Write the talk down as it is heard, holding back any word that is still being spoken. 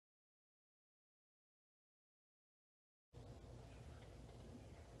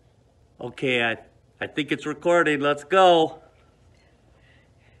Okay, I think it's recording. Let's go.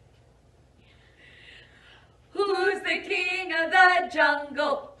 Who's the king of the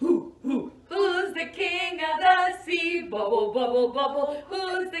jungle? Who's the king of the sea? Bubble, bubble, bubble.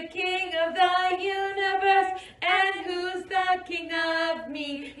 Who's the king of the universe? And who's the king of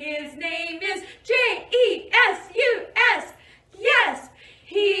me? His name is J-E-S-U-S. Yes,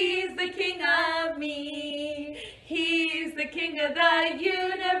 he's the king of me. He's the king of the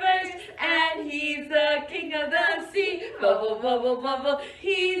universe, and he's the king of the sea. Bubble, bubble, bubble.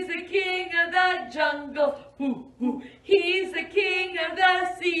 He's the king of the jungle. He's the king of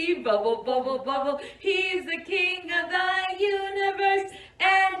the sea. Bubble, bubble, bubble. He's the king of the universe,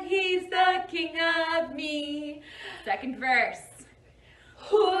 and he's the king of me. Second verse.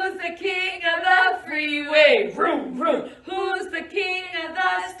 Who's the king of the freeway? Vroom, vroom. Who's the king of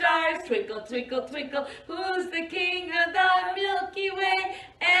the stars? Twinkle, twinkle, twinkle. Who's the king of the Milky Way?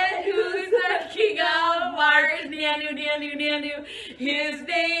 And who's the king of Mars? Nanu, nanu, nanu. His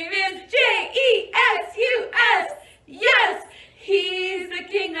name is J-E-S-U-S. Yes, he's the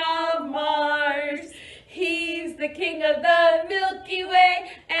king of Mars. He's the king of the Milky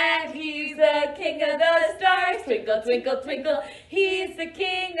Way, and he's the king of the stars. Twinkle, twinkle, twinkle. He's the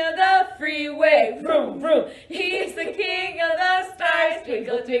king of the freeway. Vroom, vroom. He's the king of the stars.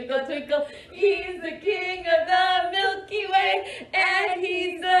 Twinkle, twinkle, twinkle. He's the king of the Milky Way, and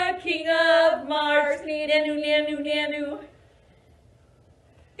he's the king of Mars. Nanu, nanu, nanu.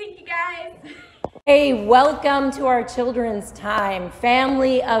 Thank you, guys. Hey, welcome to our children's time,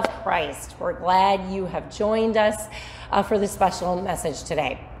 Family of Christ. We're glad you have joined us for this special message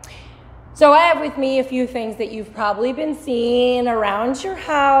today. So I have with me a few things that you've probably been seeing around your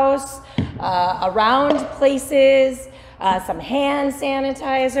house, around places, some hand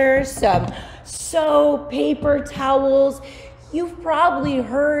sanitizers, some soap, paper towels. You've probably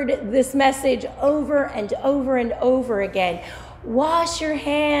heard this message over and over and over again. Wash your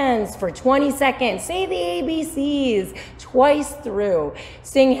hands for 20 seconds. Say the ABCs twice through.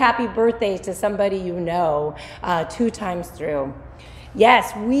 Sing happy birthday to somebody you know 2 times through.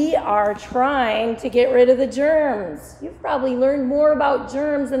 Yes, we are trying to get rid of the germs. You've probably learned more about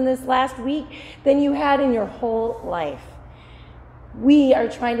germs in this last week than you had in your whole life. We are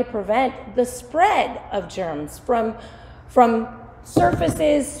trying to prevent the spread of germs from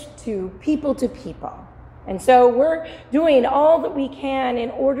surfaces to people. And so we're doing all that we can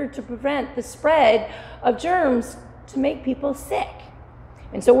in order to prevent the spread of germs to make people sick.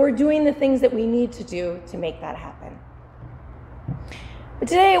 And so we're doing the things that we need to do to make that happen. But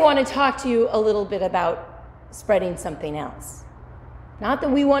today I want to talk to you a little bit about spreading something else. Not that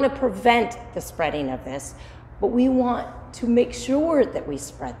we want to prevent the spreading of this, but we want to make sure that we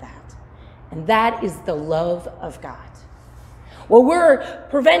spread that. And that is the love of God. Well, we're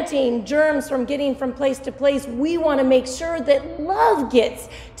preventing germs from getting from place to place. We want to make sure that love gets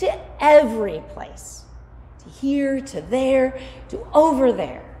to every place, to here, to there, to over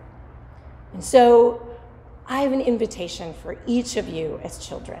there. And so I have an invitation for each of you as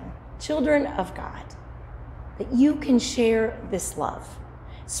children of God, that you can share this love.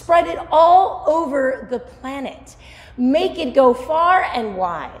 Spread it all over the planet. Make it go far and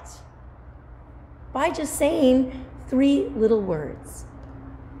wide by just saying 3 little words.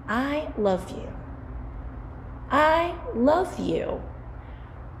 I love you. I love you.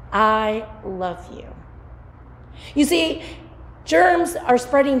 I love you. You see, germs are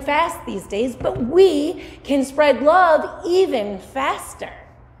spreading fast these days, but we can spread love even faster.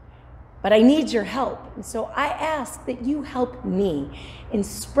 But I need your help, and so I ask that you help me in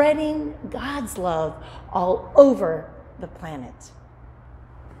spreading God's love all over the planet.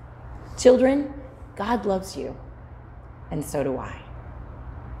 Children, God loves you. And so do I.